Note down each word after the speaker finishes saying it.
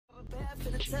To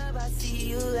the tub, I see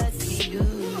you, I see you. All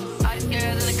the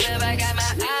girls in the club, I got my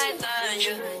eyes on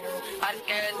you. All the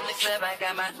girls in the club, I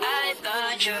got my eyes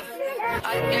on you.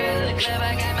 All the girls in the club,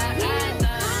 I got my eyes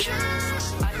on you.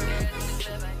 All the girls in the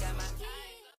club, I got my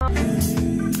eyes on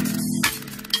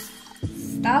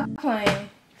you. Stop playing,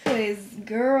 cause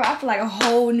girl, I feel like a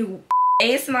whole new.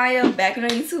 Hey, it's Maya back on a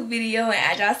YouTube video, and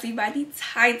as y'all see by the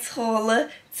title,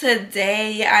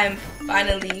 today I'm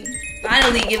finally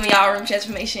giving y'all room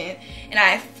transformation, and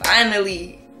I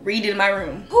finally redid my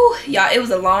room. Whew, y'all, it was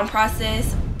a long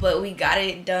process, but we got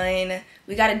it done.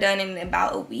 We got it done in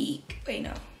about a week. Wait,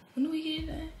 no, when did we get it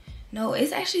done? No,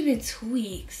 it's actually been 2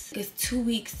 weeks. It's 2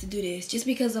 weeks to do this, just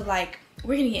because of like,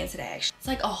 we're gonna get into that actually. It's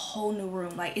like a whole new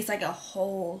room. Like, it's like a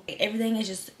whole, like, everything is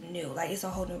just new. Like, it's a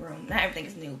whole new room. Not everything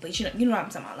is new, but you know what I'm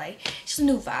talking about. Like, it's just a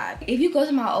new vibe. If you go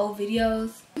to my old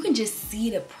videos, you can just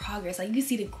see the progress. Like, you can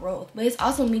see the growth. But it's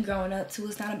also me growing up too.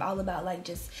 It's not all about like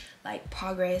just like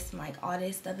progress and like all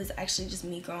this stuff. Is actually just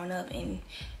me growing up and,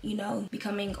 you know,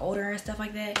 becoming older and stuff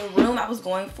like that. The room I was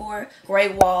going for, gray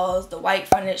walls, the white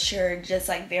furniture, just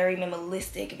like very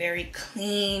minimalistic, very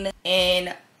clean,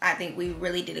 and I think we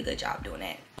really did a good job doing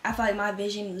that. I feel like my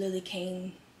vision literally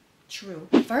came true.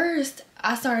 First,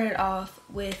 I started off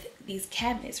with these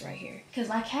cabinets right here, because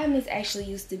my cabinets actually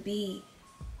used to be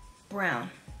brown.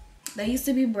 They used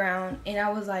to be brown, and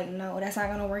I was like, no, that's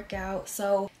not gonna work out.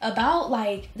 So about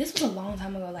like, this was a long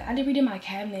time ago. Like, I did redid my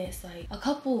cabinets like a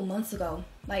couple months ago.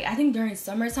 Like, I think during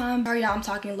summertime. Sorry y'all, I'm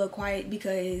talking a little quiet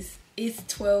because it's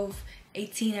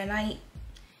 12:18 at night.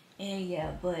 And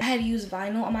yeah, but I had used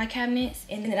vinyl on my cabinets,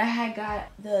 and then I had got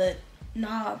the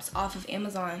knobs off of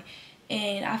Amazon,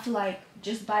 and I feel like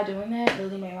just by doing that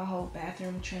really made my whole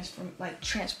bathroom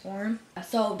transform.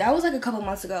 So that was like a couple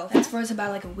months ago. That's first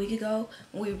about like a week ago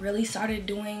when we really started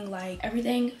doing like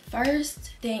everything.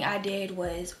 First thing I did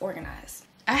was organize.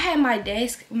 I had my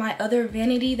desk, my other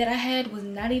vanity that I had was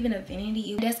not even a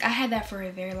vanity desk. I had that for a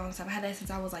very long time. I had that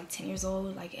since I was like 10 years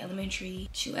old, like elementary,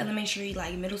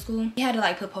 like middle school. We had to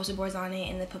like put poster boards on it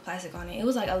and then put plastic on it. It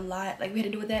was like a lot, like we had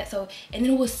to do with that. So, and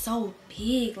then it was so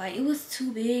big, like it was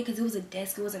too big because it was a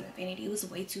desk, it wasn't a vanity. It was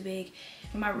way too big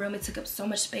for my room. It took up so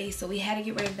much space, so we had to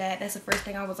get rid of that. That's the first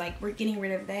thing I was like, we're getting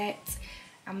rid of that.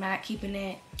 I'm not keeping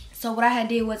that. So what I had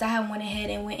did was I had went ahead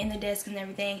and went in the desk and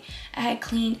everything. I had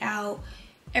cleaned out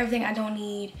everything I don't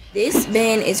need. This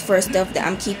bin is for stuff that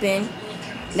I'm keeping,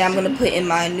 that I'm gonna put in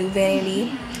my new vanity,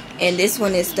 and this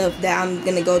one is stuff that I'm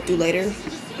gonna go through later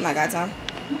when I got time.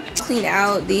 Clean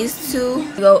out these two,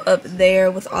 go up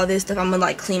there with all this stuff. I'm gonna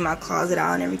like clean my closet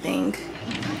out and everything.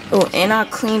 Oh, and I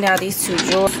cleaned out these two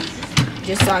drawers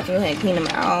just so I can go ahead and clean them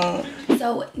out.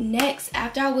 So next,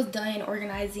 after I was done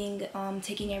organizing,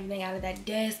 taking everything out of that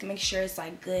desk, make sure it's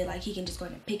like good, like he can just go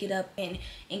ahead and pick it up and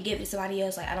give it to somebody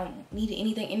else, like I don't need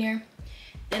anything in there.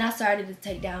 Then I started to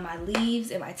take down my leaves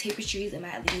and my tapestries and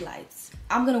my LED lights.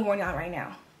 I'm gonna warn y'all right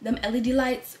now, them LED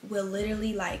lights will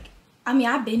literally like, I mean,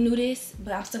 I've been knew this,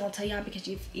 but I'm still gonna tell y'all, because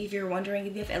if you're wondering,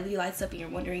 if you have LED lights up and you're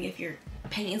wondering if your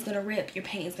paint is gonna rip, your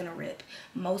paint is gonna rip,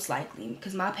 most likely,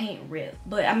 because my paint ripped.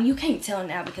 But I mean, you can't tell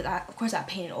now because of course I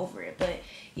painted over it, but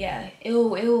yeah, it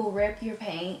will rip your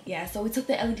paint. Yeah, so we took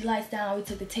the LED lights down, we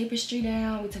took the tapestry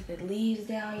down, we took the leaves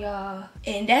down, y'all,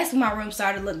 and that's when my room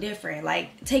started to look different.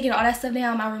 Like, taking all that stuff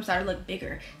down, my room started to look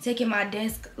bigger. Taking my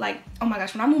desk, like, oh my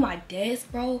gosh, when I moved my desk,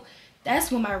 bro,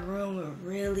 that's when my room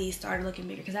really started looking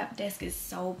bigger, because that desk is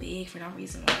so big for no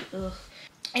reason. Like, ugh.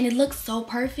 And it looks so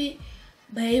perfect,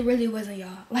 but it really wasn't,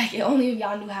 y'all. Like, only if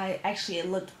y'all knew how it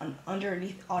looked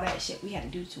underneath all that shit we had to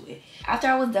do to it. After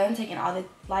I was done taking all the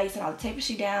lights and all the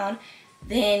tapestry down,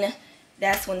 then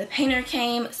that's when the painter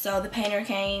came. So the painter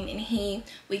came and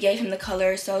we gave him the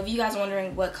color. So if you guys are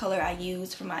wondering what color I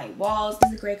used for my walls,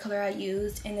 this is the gray color I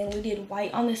used. And then we did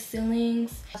white on the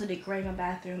ceilings. I also did gray in my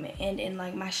bathroom and in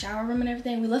like my shower room and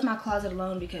everything. We left my closet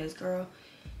alone because, girl,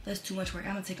 that's too much work.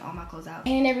 I'm gonna take all my clothes out.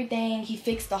 And everything. He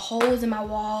fixed the holes in my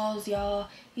walls, y'all.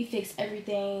 He fixed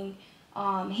everything.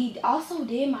 He also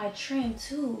did my trim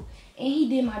too. And he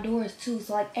did my doors too.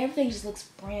 So like everything just looks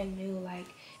brand new. Like,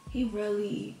 he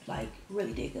really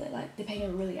did good. Like, the painter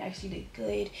really actually did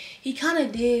good. He kind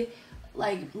of did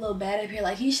like a little bad up here.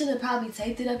 Like, he should have probably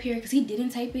taped it up here, because he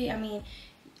didn't tape it. I mean,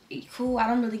 cool, I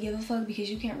don't really give a fuck, because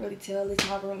you can't really tell if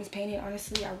my room is painted.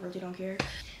 Honestly, I really don't care.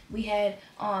 We had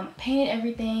painted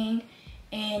everything,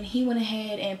 and he went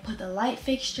ahead and put the light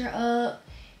fixture up,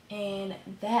 and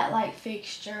that light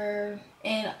fixture,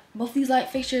 and both these light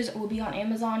fixtures will be on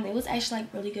Amazon. It was actually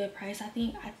like really good price. I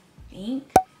think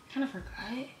kind of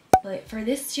forgot, but for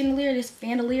this chandelier, this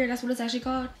fandelier, that's what it's actually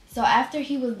called. So after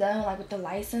he was done like with the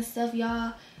lights and stuff,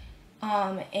 y'all,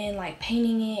 and like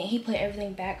painting it. He put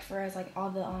everything back for us, like all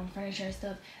the furniture and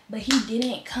stuff, but he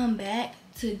didn't come back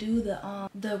to do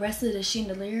the rest of the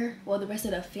chandelier, well, the rest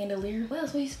of the fandelier. What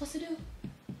else was he supposed to do?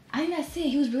 I think that's it.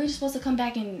 He was really just supposed to come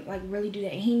back and like really do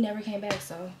that, and he never came back.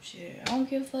 So shit, I don't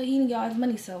give a fuck. He didn't get all his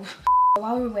money. So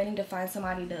while we were waiting to find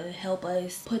somebody to help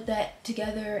us put that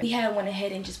together, we had went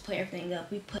ahead and just put everything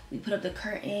up. We put up the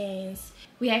curtains.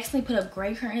 We actually put up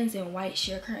gray curtains and white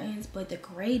sheer curtains, but the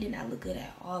gray did not look good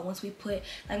at all. Once we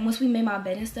made my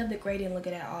bed and stuff, the gray didn't look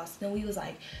good at all. So then we was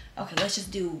like, okay, let's just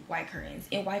do white curtains,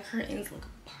 and white curtains look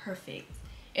perfect.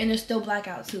 And they're still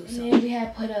blackout too. So. And then we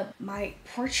had put up my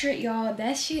portrait, y'all.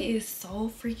 That shit is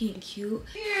so freaking cute.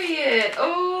 Period.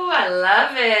 Oh, I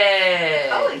love it.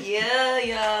 Oh yeah,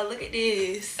 y'all. Look at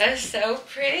this. That's so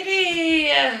pretty.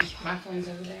 My phone's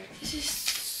over there. This is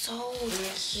so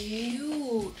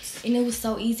cute. And it was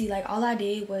so easy. Like all I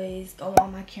did was go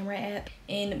on my camera app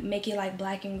and make it like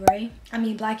black and gray. I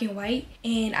mean black and white.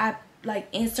 And I like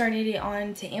inserted it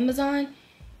onto Amazon.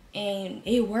 And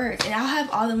it worked, and I'll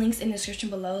have all the links in the description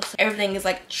below. So everything is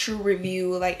like true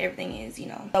review, like everything is, you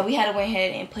know. So we had to go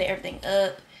ahead and put everything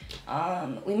up.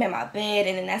 We made my bed,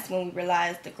 and then that's when we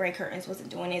realized the gray curtains wasn't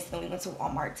doing it. So then we went to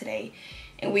Walmart today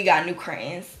and we got new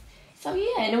curtains. So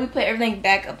yeah, and then we put everything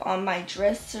back up on my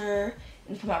dresser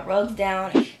and put my rugs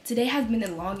down. Today has been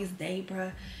the longest day,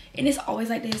 bruh, and it's always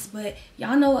like this. But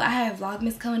y'all know I have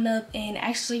Vlogmas coming up, and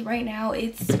actually right now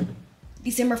it's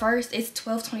December 1st. It's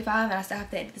 12:25, and I still have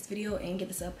to edit this video and get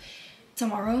this up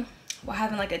tomorrow while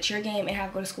having like a cheer game and have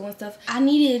to go to school and stuff. I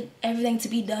needed everything to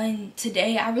be done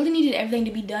today. I really needed everything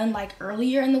to be done like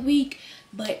earlier in the week,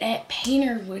 but that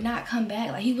painter would not come back.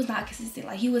 Like he was not consistent.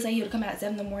 Like he would say he would come out at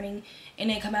 7 in the morning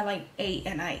and then come out like 8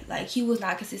 at night. Like he was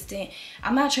not consistent.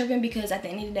 I'm not tripping because at the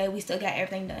end of the day we still got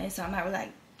everything done, so I'm not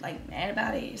really like mad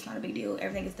about it. It's not a big deal.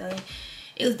 Everything is done.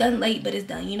 It was done late, but it's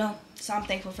done, you know? So I'm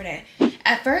thankful for that.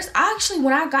 At first,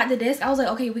 when I got the desk, I was like,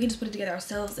 okay, we can just put it together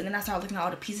ourselves. And then I started looking at all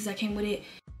the pieces that came with it.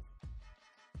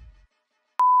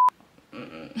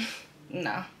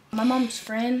 No. My mom's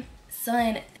friend,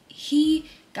 son, he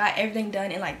got everything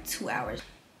done in like 2 hours.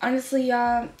 Honestly,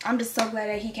 y'all, I'm just so glad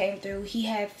that he came through. He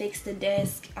had fixed the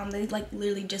desk. They like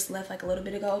literally just left like a little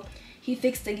bit ago. He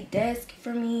fixed the desk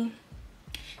for me.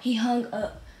 He hung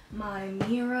up my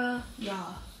mirror.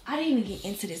 Y'all, I didn't even get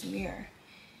into this mirror.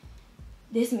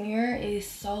 This mirror is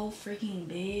so freaking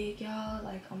big, y'all.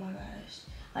 Like, oh my gosh.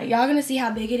 Like, y'all gonna see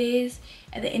how big it is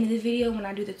at the end of the video when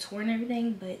I do the tour and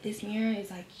everything. But this mirror is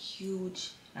like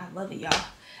huge. And I love it, y'all.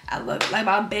 I love it. Like,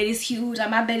 my bed is huge. Like,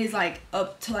 my bed is like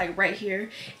up to like right here,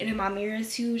 and then my mirror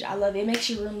is huge. I love it. It makes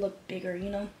your room look bigger, you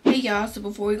know. Hey y'all, so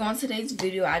before we go on today's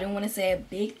video, I do want to say a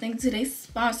big thank you to today's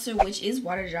sponsor, which is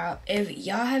Waterdrop. If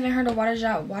y'all haven't heard of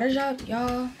Waterdrop,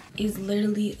 y'all, is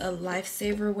literally a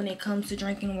lifesaver when it comes to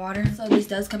drinking water. So this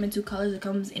does come in 2 colors. It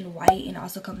comes in white and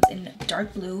also comes in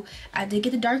dark blue. I did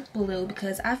get the dark blue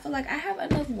because I feel like I have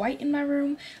enough white in my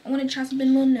room. I want to try something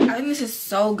a little new. I think this is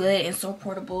so good and so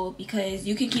portable because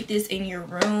you can keep this in your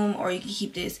room, or you can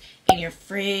keep this in your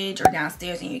fridge or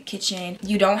downstairs in your kitchen.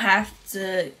 You don't have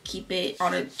to keep it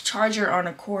on a charger or on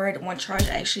a cord. One charge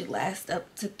actually lasts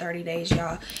up to 30 days,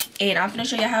 y'all. And I'm gonna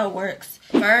show you how it works.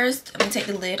 First, I'm gonna take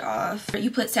the lid off.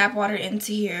 You put tap water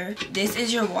into here. This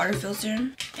is your water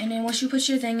filter. And then once you put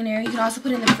your thing in there, you can also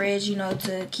put it in the fridge, you know,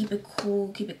 to keep it cool,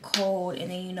 keep it cold.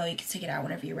 And then, you know, you can take it out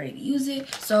whenever you're ready to use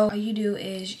it. So all you do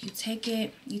is you take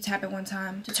it, you tap it one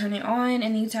time to turn it on,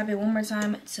 and then you tap it one more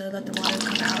time to let the water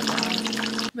come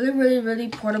out. Really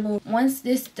portable. Once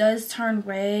this does turn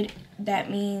red,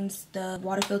 that means the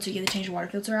water filter, you have to change the water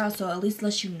filter out, so at least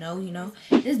lets you know, you know.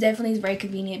 This definitely is very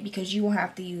convenient because you won't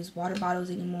have to use water bottles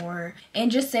anymore,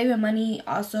 and just saving money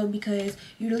also because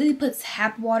you literally put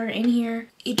tap water in here.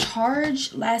 A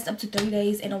charge lasts up to 30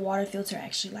 days, and a water filter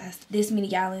actually lasts this many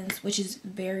gallons, which is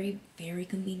very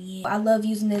convenient. I love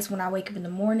using this when I wake up in the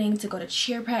morning to go to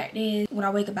cheer practice. When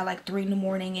I wake up at like 3 in the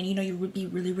morning and you know you would be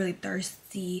really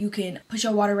thirsty, you can put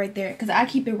your water right there, because I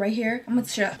keep it right here. I'm gonna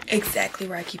show you exactly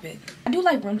where I keep it. I do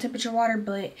like room temperature water,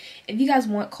 but if you guys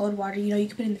want cold water, you know, you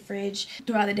can put it in the fridge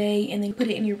throughout the day and then put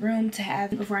it in your room to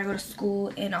have before I go to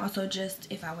school, and also just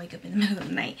if I wake up in the middle of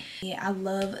the night. Yeah, I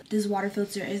love this water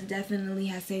filter. It definitely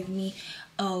has saved me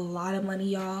a lot of money,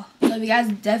 y'all. So if you guys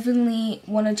definitely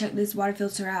want to check this water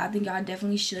filter out, I think y'all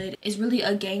definitely should. It's really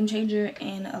a game changer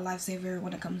and a lifesaver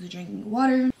when it comes to drinking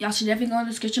water. Y'all should definitely go in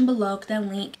the description below, that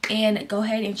link, and go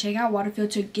ahead and check out water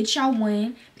filter. Get y'all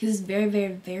one because it's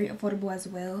very affordable as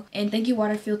well. And thank you,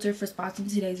 water filter, for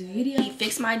sponsoring today's video. He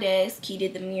fixed my desk, he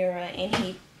did the mirror, and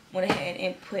he went ahead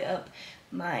and put up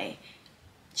my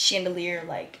chandelier,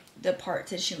 like the part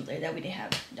to the chandelier that we didn't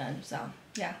have done. So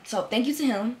yeah, so thank you to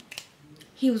him.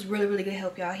 he was really good to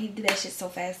help y'all. He did that shit so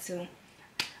fast too.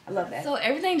 I love that. So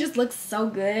everything just looks so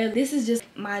good. This is just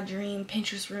my dream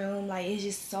Pinterest room. Like, it's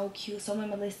just so cute, so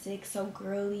minimalistic, so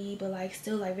girly, but like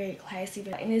still like very classy.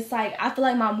 And it's like, I feel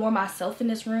like more myself in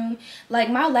this room. Like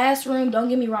my last room, don't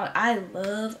get me wrong, I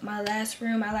love my last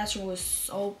room. My last room was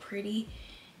so pretty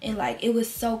and like it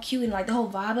was so cute, and like the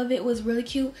whole vibe of it was really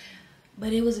cute.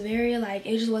 But it was very like,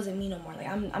 it just wasn't me no more. Like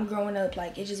I'm growing up,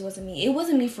 like it just wasn't me. It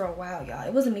wasn't me for a while, y'all.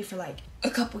 It wasn't me for like a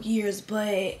couple years,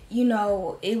 but you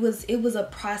know, it was a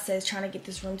process trying to get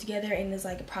this room together, and it's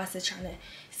like a process trying to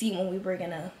see when we were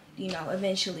gonna, you know,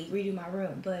 eventually redo my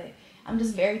room. But I'm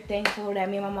just very thankful that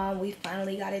me and my mom, we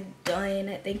finally got it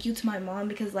done. Thank you to my mom,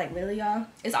 because like literally, y'all,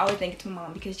 it's always thank you to my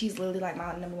mom, because she's literally like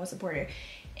my #1 supporter,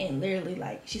 and literally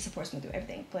like she supports me through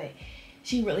everything. But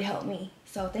she really helped me,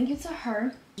 so thank you to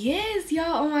her. Yes,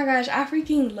 y'all, oh my gosh, I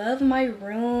freaking love my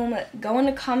room. Go in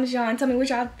the comments, y'all, and tell me what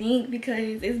y'all think,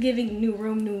 because it's giving new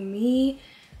room, new me.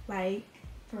 Like,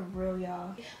 for real,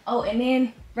 y'all. Oh, and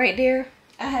then right there,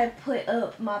 I had put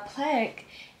up my plaque,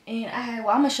 and I had,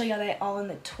 well, I'm gonna show y'all that all in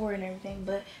the tour and everything,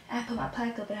 but I put my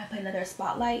plaque up and I put another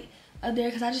spotlight up there,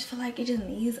 because I just feel like it just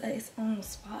needs its own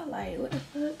spotlight. What the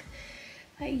fuck?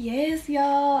 Like, yes,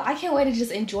 y'all, I can't wait to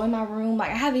just enjoy my room. Like,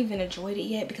 I haven't even enjoyed it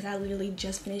yet, because I literally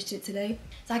just finished it today.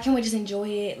 So I can't wait to just enjoy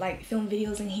it, like film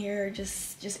videos in here,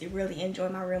 just really enjoy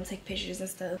my room, take pictures and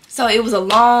stuff. So it was a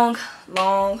long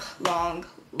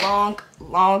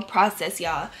process,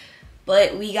 y'all,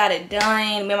 but we got it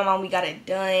done. Me and my mom, we got it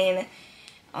done.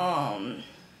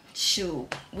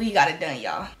 Shoot, we got it done,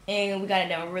 y'all, and we got it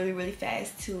done really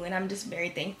fast too. And I'm just very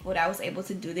thankful that I was able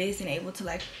to do this and able to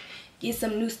like get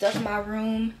some new stuff in my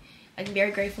room. Like,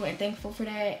 very grateful and thankful for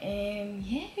that. And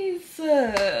yes,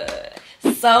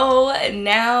 so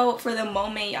now for the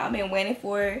moment y'all been waiting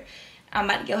for, I'm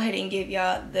about to go ahead and give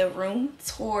y'all the room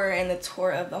tour and the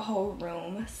tour of the whole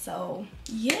room. So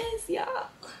yes, y'all.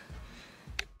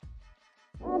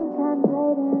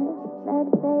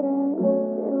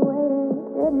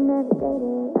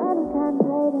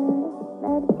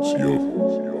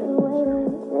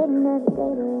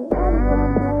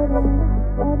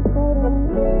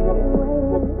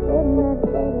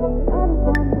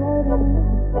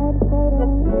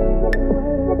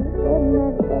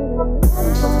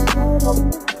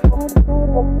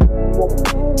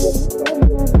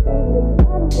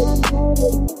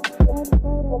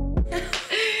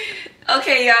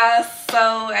 Okay, y'all,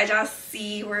 so as y'all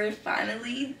see, we're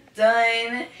finally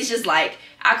done. It's just like,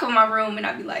 I come in my room and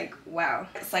I'd be like, wow,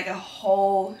 it's like a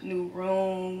whole new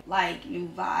room, like new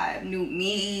vibe, new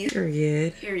me.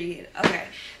 Period. Okay,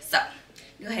 so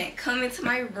go ahead and come into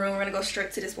my room. We're gonna go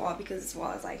straight to this wall, because this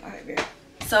wall is like, okay, very.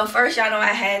 So first, y'all know I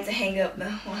had to hang up the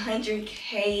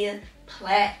 100K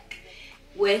plaque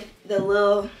with the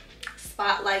little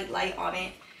spotlight light on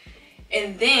it.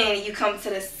 And then you come to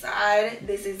the side.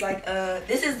 This is like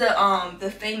this is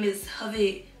the famous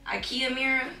Hovet IKEA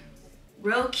mirror.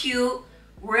 Real cute,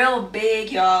 real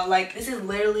big, y'all. Like, this is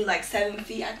literally like 7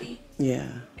 feet, I think. Yeah.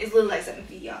 It's literally like 7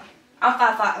 feet, y'all. I'm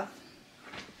 5'5".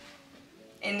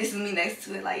 And this is me next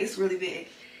to it. Like, it's really big.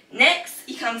 Next,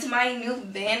 you come to my new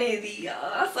vanity,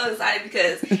 y'all. I'm so excited,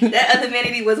 because that other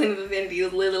vanity wasn't even a vanity. It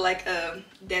was literally like a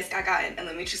desk I got in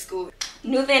elementary school.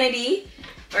 New vanity.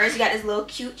 First, you got this little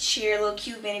cute chair, little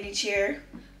cute vanity chair.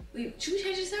 Wait, should we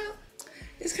change this out?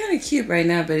 It's kind of cute right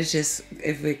now, but it's just,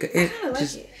 if we could, I kind of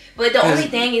like it. But the only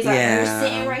thing is, like, when you're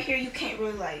sitting right here, you can't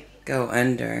really like go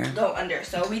under.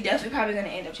 So we definitely probably gonna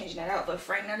end up changing that out. But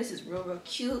for right now, this is real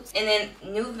cute. And then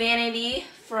new vanity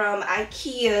from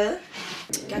IKEA.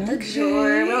 Got the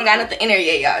drawer. We don't got nothing in there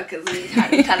yet, y'all, because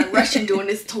we kind of rushing doing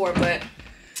this tour, but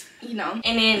you know.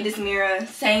 And then this mirror,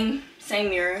 same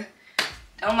mirror.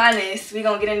 On my list, we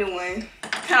gonna get a new one.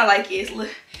 Kind of like it. It's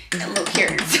a little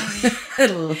character. A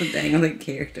little dang on the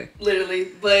character. Literally,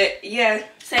 but yeah,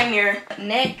 same mirror.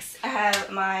 Next, I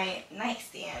have my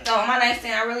nightstand. So on my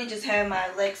nightstand, I really just have my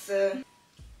Alexa.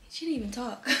 She didn't even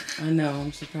talk. I know,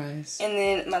 I'm surprised. And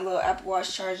then my little Apple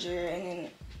Watch charger, and then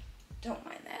don't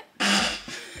mind that.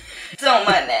 Don't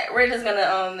mind that. We're just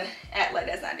gonna act like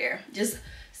that's not there. Just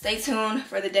stay tuned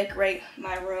for the decorate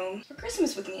my room for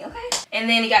Christmas with me, okay? And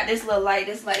then you got this little light.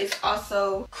 This light is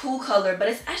also cool color, but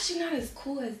it's actually not as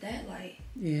cool as that light.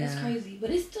 Yeah. That's crazy, but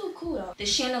it's still cool though. The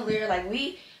chandelier, like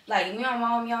me and my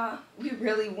mom, y'all, we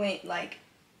really went like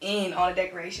in on the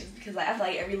decorations, because like I feel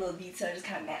like every little detail just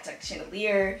kind of matched, like the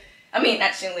chandelier. I mean,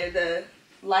 not chandelier, the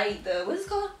light, the, what is it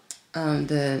called?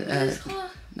 What is it called?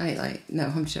 Nightlight. No,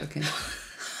 I'm joking.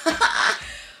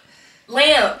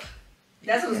 Lamp.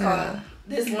 That's what it's called.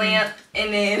 This lamp,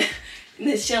 and then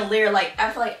this chandelier, like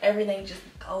I feel like everything just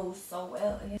goes so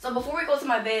well. So before we go to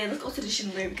my bed, let's go to the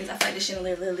chandelier because I feel like the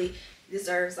chandelier literally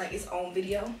deserves like its own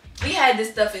video. We had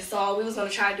this stuff installed. We was gonna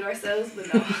try to do ourselves,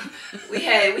 but no. we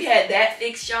had that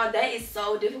fixed, y'all. That is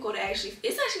so difficult to actually.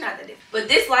 It's actually not that difficult. But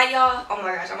this light, y'all. Oh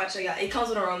my gosh, I'm about to show y'all. It comes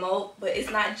with a remote, but it's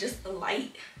not just the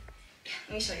light.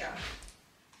 Let me show y'all.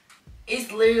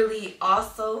 It's literally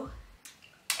also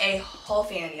a whole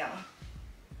fan, y'all.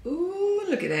 Ooh,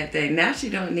 look at that thing. Now she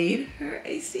don't need her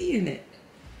AC unit.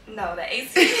 No, the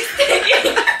AC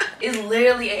is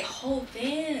literally a whole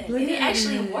fan. Look and it at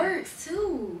actually it. works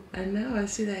too. I know, I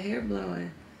see that hair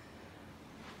blowing.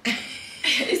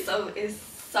 It's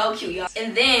so cute, y'all.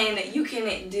 And then you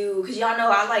can do, because y'all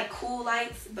know I like cool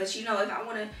lights, but you know, if I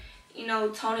want to, you know,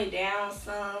 tone it down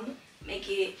some, make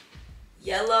it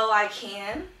yellow, I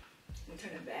can. Let me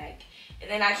turn it back. And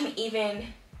then I can even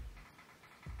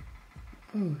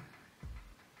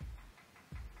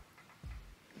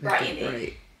brighten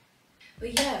it.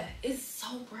 But yeah, it's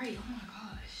so bright. Oh my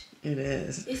gosh. It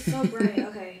is. It's so bright.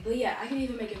 Okay. But yeah, I can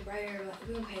even make it brighter. But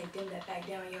we're going to go ahead and dim that back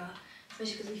down, y'all.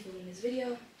 Especially because we're filming this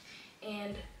video.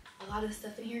 And a lot of the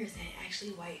stuff in here is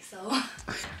actually white. So,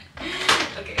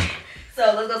 okay.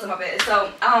 So let's go to my bed.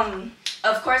 So,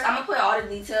 of course, I'm going to put all the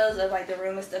details of like the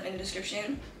room and stuff in the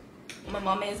description. My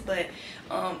mom is, but,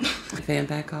 Fan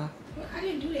back off. I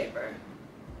didn't do that, bro.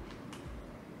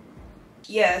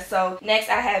 Yeah, so next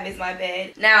I have is my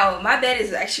bed. Now my bed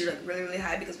is actually like really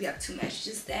high because we have 2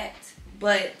 mattresses stacked,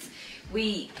 but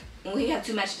when we have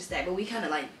 2 mattresses stacked, but we kind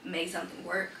of like made something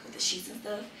work with the sheets and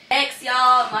stuff. Next,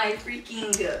 y'all, my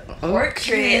freaking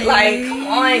portrait. Like, come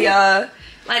on, y'all.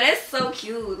 Like, that's so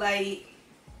cute. Like,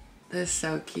 that's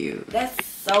so cute. That's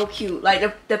so cute.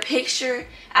 Like the picture,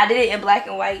 I did it in black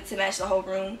and white to match the whole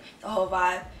room, the whole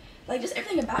vibe. Like, just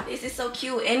everything about this is so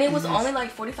cute. And it was only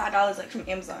like $45 like from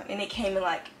Amazon. And it came in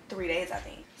like 3 days, I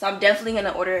think. So I'm definitely going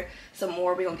to order some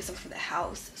more. We're going to get some for the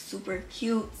house. Super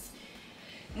cute.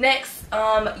 Next,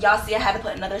 y'all see I had to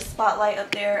put another spotlight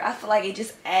up there. I feel like it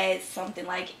just adds something.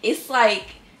 Like, it's like,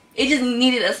 it just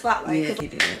needed a spotlight. Yeah, it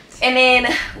did. And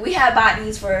then we had bought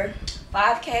these for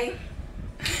 $5K.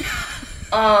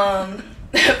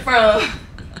 From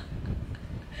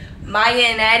Maya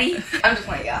and Natty. I'm just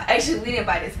playing, y'all. Actually, we didn't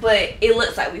buy this, but it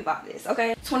looks like we bought this,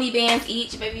 okay? 20 bands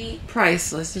each, baby.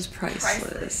 Priceless. It's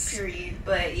priceless. Period.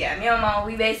 But yeah, me and Mom,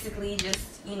 we basically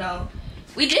just, you know,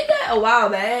 we did that a while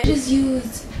back. Just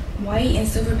used white and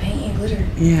silver paint and glitter.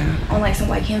 Yeah. On like some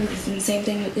white canvas. And the same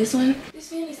thing with this one. This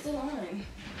fan is still on.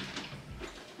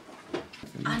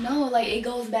 I know, like it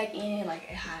goes back in, like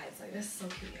it hides. Like that's so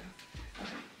cute,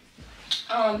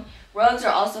 y'all. Okay. Rugs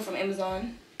are also from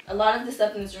Amazon. A lot of the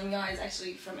stuff in this room, y'all, is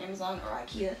actually from Amazon or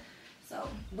IKEA. So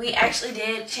we actually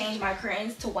did change my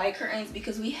curtains to white curtains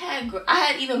because I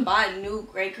had even bought new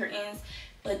gray curtains,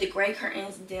 but the gray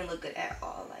curtains didn't look good at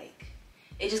all. Like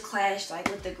it just clashed like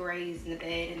with the grays in the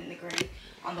bed and the gray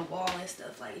on the wall and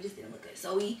stuff. Like it just didn't look good.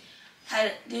 So we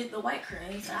did the white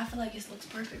curtains, and I feel like it looks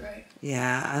perfect, right?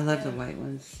 Yeah, I love the white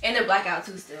ones. And they're blackout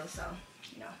too still, so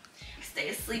you know, stay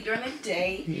asleep during the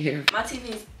day. Yeah. My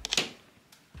TV is.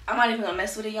 I'm not even gonna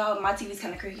mess with it, y'all. My TV's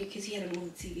kind of crazy because he had to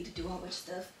move the TV to do a whole bunch of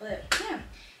stuff. But yeah.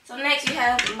 So next you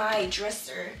have my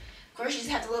dresser. Of course, you just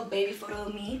have the little baby photo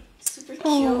of me. Super cute.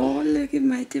 Oh, look at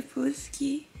my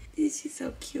Tipuski. This is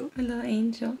so cute. A little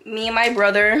angel. Me and my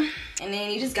brother. And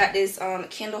then you just got this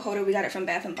candle holder. We got it from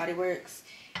Bath and Body Works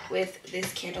with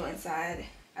this candle inside.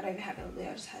 I don't even have it.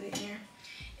 I just had it in here.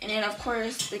 And then of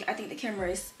course, I think the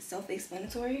camera is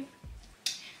self-explanatory.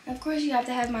 And of course, you have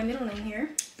to have my middle name here.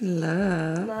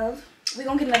 Love. Love. We're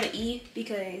going to get another E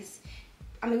because,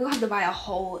 I mean, we'll have to buy a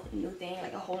whole new thing,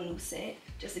 like a whole new set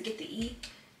just to get the E.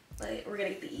 But we're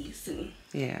going to get the E soon.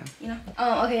 Yeah. You know?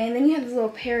 Okay, and then you have this little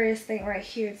Paris thing right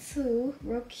here, too.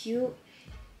 Real cute.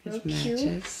 Real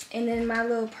cute. And then my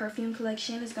little perfume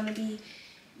collection is going to be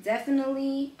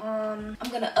definitely, I'm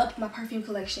going to up my perfume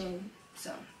collection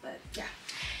soon. But, yeah.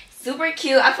 Super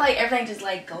cute. I feel like everything just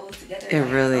like goes together.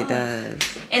 It really does.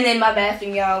 And then my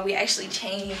bathroom, y'all, we actually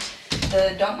changed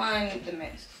don't mind the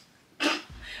mess.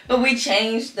 But we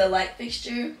changed the light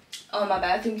fixture on my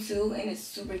bathroom too, and it's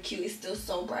super cute. It's still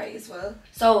so bright as well.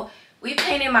 So we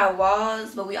painted my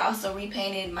walls, but we also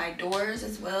repainted my doors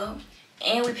as well.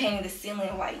 And we painted the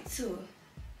ceiling white too.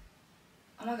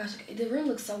 Oh my gosh, the room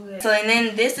looks so good. So, and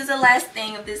then this is the last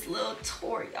thing of this little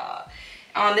tour, y'all.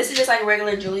 This is just like a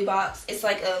regular jewelry box. It's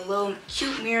like a little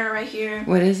cute mirror right here.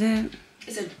 What is it?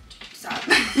 It's a, stop.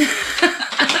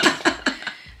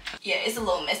 Yeah, it's a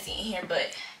little messy in here,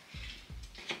 but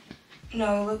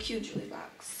no, a little cute jewelry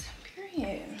box.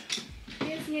 Period.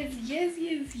 Yes, Yes.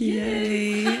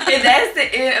 Yay. And that's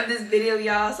the end of this video,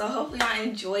 y'all. So hopefully y'all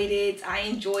enjoyed it. I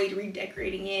enjoyed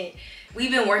redecorating it.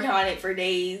 We've been working on it for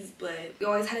days, but we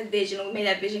always had a vision and we made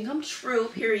that vision come true,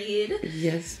 period.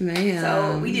 Yes, ma'am.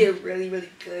 So we did really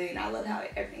good, and I love how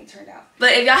everything turned out.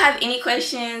 But if y'all have any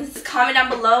questions, comment down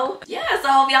below. Yeah, so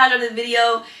I hope y'all enjoyed this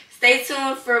video. Stay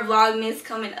tuned for Vlogmas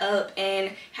coming up,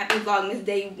 and happy Vlogmas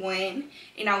day 1.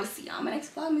 And I will see y'all in my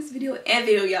next Vlogmas video,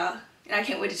 y'all. And I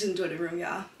can't wait to just enjoy the room,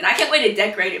 y'all. And I can't wait to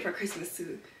decorate it for Christmas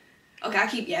too. Okay, I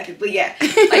keep yapping, but yeah.